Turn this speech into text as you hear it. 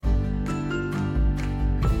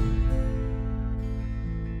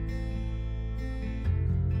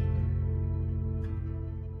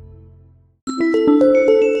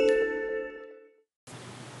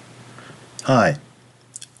Hi,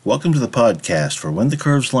 welcome to the podcast for When the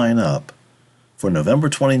Curves Line Up for November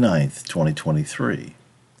 29th, 2023.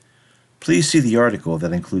 Please see the article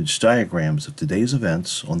that includes diagrams of today's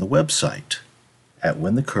events on the website at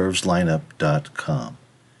whenthecurveslineup.com.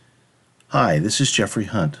 Hi, this is Jeffrey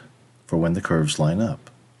Hunt for When the Curves Line Up.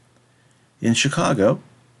 In Chicago,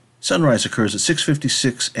 sunrise occurs at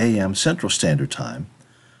 6:56 a.m. Central Standard Time,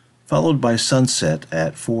 followed by sunset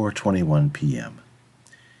at 4:21 p.m.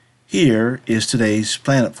 Here is today's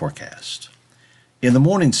planet forecast. In the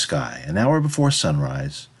morning sky, an hour before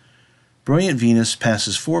sunrise, brilliant Venus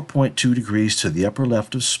passes 4.2 degrees to the upper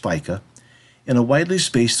left of Spica in a widely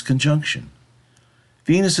spaced conjunction.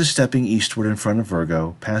 Venus is stepping eastward in front of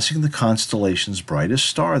Virgo, passing the constellation's brightest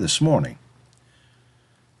star this morning.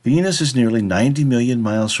 Venus is nearly 90 million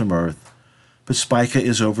miles from Earth, but Spica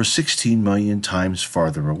is over 16 million times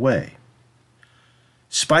farther away.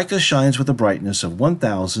 Spica shines with a brightness of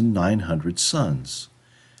 1,900 suns.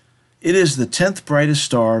 It is the 10th brightest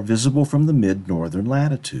star visible from the mid-northern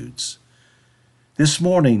latitudes. This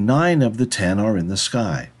morning, 9 of the 10 are in the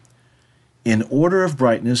sky. In order of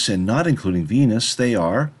brightness and not including Venus, they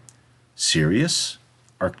are Sirius,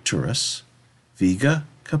 Arcturus, Vega,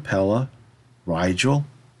 Capella, Rigel,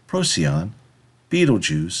 Procyon,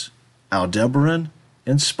 Betelgeuse, Aldebaran,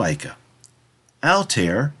 and Spica.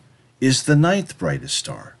 Altair is the 9th brightest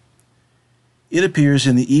star. It appears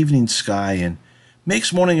in the evening sky and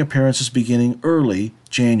makes morning appearances beginning early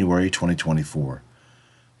January 2024.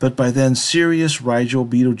 But by then, Sirius, Rigel,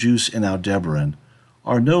 Betelgeuse, and Aldebaran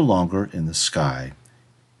are no longer in the sky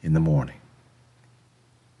in the morning.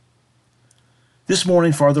 This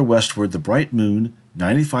morning, farther westward, the bright moon,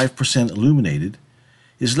 95% illuminated,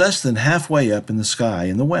 is less than halfway up in the sky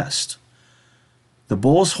in the west. The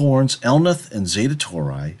bull's horns, Elnath and Zeta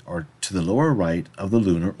Tauri, are to the lower right of the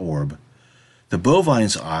lunar orb. The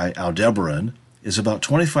bovine's eye, Aldebaran, is about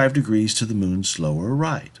 25 degrees to the moon's lower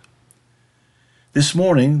right. This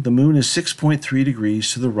morning, the moon is 6.3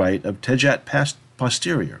 degrees to the right of Tejet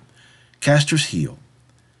Posterior, Castor's heel.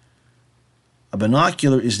 A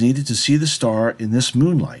binocular is needed to see the star in this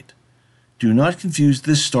moonlight. Do not confuse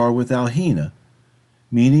this star with Alhena,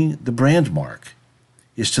 meaning the brand mark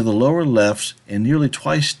is to the lower left and nearly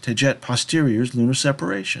twice Tejet Posterior's lunar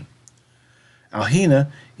separation.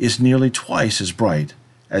 Alhena is nearly twice as bright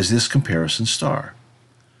as this comparison star.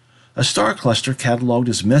 A star cluster cataloged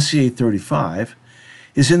as Messier 35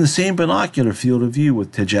 is in the same binocular field of view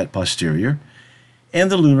with Tejet Posterior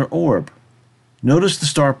and the lunar orb. Notice the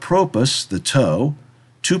star Propus, the toe,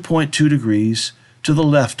 2.2 degrees to the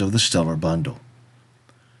left of the stellar bundle.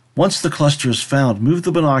 Once the cluster is found, move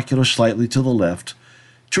the binocular slightly to the left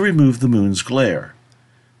to remove the moon's glare.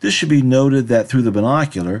 This should be noted that through the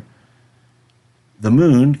binocular, the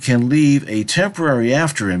moon can leave a temporary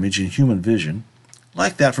afterimage in human vision,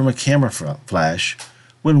 like that from a camera flash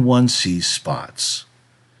when one sees spots.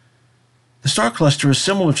 The star cluster is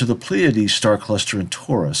similar to the Pleiades star cluster in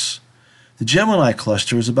Taurus. The Gemini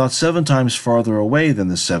cluster is about 7 times farther away than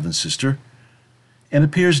the Seven Sister and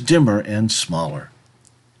appears dimmer and smaller.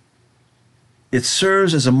 It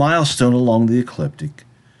serves as a milestone along the ecliptic.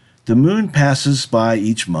 The moon passes by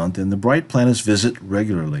each month and the bright planets visit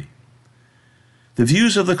regularly. The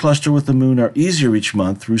views of the cluster with the moon are easier each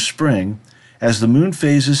month through spring as the moon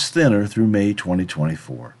phase is thinner through May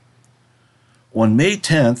 2024. On May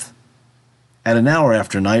 10th, at an hour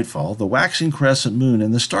after nightfall, the waxing crescent moon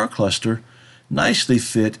and the star cluster nicely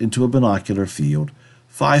fit into a binocular field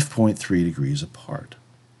 5.3 degrees apart.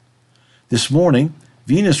 This morning,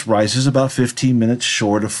 Venus rises about 15 minutes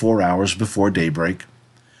short of 4 hours before daybreak.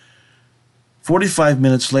 45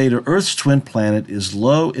 minutes later, Earth's twin planet is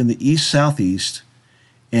low in the east-southeast,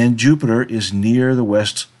 and Jupiter is near the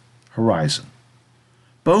west horizon.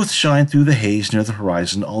 Both shine through the haze near the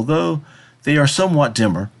horizon, although they are somewhat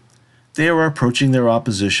dimmer. They are approaching their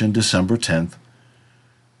opposition December 10th,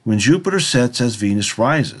 when Jupiter sets as Venus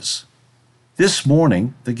rises. This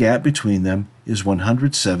morning, the gap between them is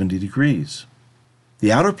 170 degrees.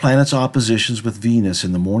 The outer planets' oppositions with Venus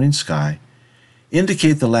in the morning sky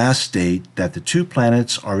indicate the last date that the two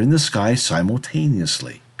planets are in the sky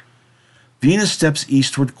simultaneously. Venus steps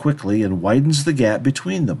eastward quickly and widens the gap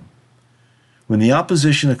between them. When the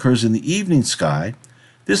opposition occurs in the evening sky,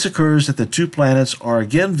 this occurs that the two planets are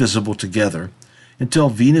again visible together until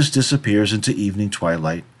Venus disappears into evening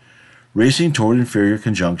twilight, racing toward inferior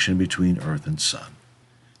conjunction between Earth and Sun.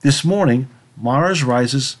 This morning, Mars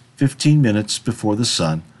rises 15 minutes before the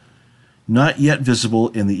Sun, not yet visible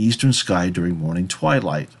in the eastern sky during morning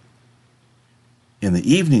twilight. In the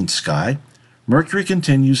evening sky, Mercury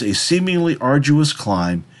continues a seemingly arduous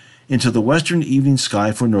climb into the western evening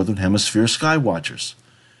sky for Northern Hemisphere sky watchers.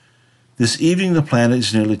 This evening the planet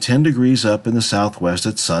is nearly 10 degrees up in the southwest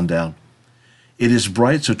at sundown. It is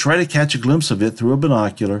bright, so try to catch a glimpse of it through a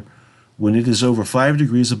binocular when it is over 5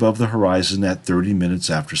 degrees above the horizon at 30 minutes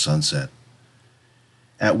after sunset.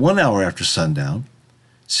 At 1 hour after sundown,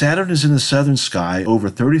 Saturn is in the southern sky over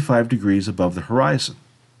 35 degrees above the horizon.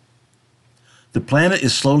 The planet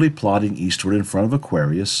is slowly plodding eastward in front of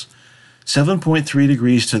Aquarius, 7.3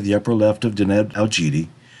 degrees to the upper left of Deneb Algidi,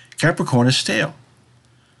 Capricornus tail.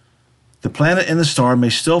 The planet and the star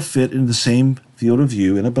may still fit in the same field of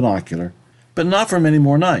view in a binocular, but not for many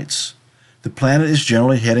more nights. The planet is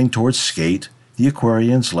generally heading towards Skate, the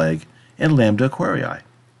Aquarian's leg, and Lambda Aquarii.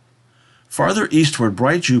 Farther eastward,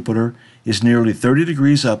 bright Jupiter is nearly 30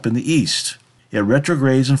 degrees up in the east. It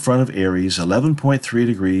retrogrades in front of Aries, 11.3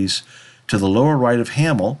 degrees to the lower right of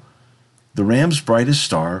Hamel, the Ram's brightest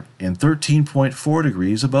star, and 13.4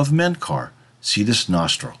 degrees above Menkar, Cetus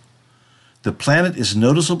Nostral. The planet is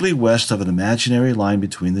noticeably west of an imaginary line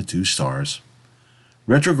between the two stars.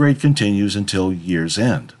 Retrograde continues until year's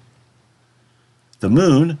end. The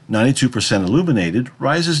moon, 92% illuminated,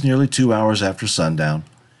 rises nearly 2 hours after sundown.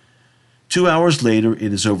 2 hours later,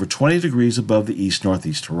 it is over 20 degrees above the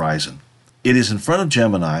east-northeast horizon. It is in front of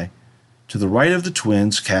Gemini, to the right of the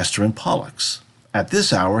twins Castor and Pollux. At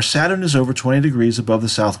this hour, Saturn is over 20 degrees above the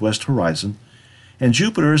southwest horizon, and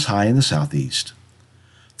Jupiter is high in the southeast.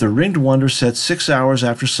 The ringed wonder sets 6 hours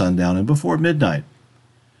after sundown and before midnight.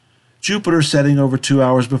 Jupiter, setting over 2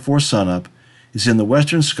 hours before sunup, is in the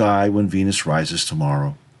western sky when Venus rises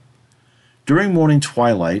tomorrow. During morning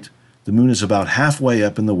twilight, the moon is about halfway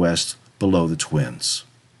up in the west below the twins.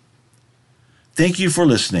 Thank you for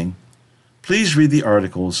listening. Please read the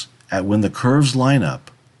articles at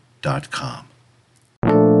whenthecurveslineup.com.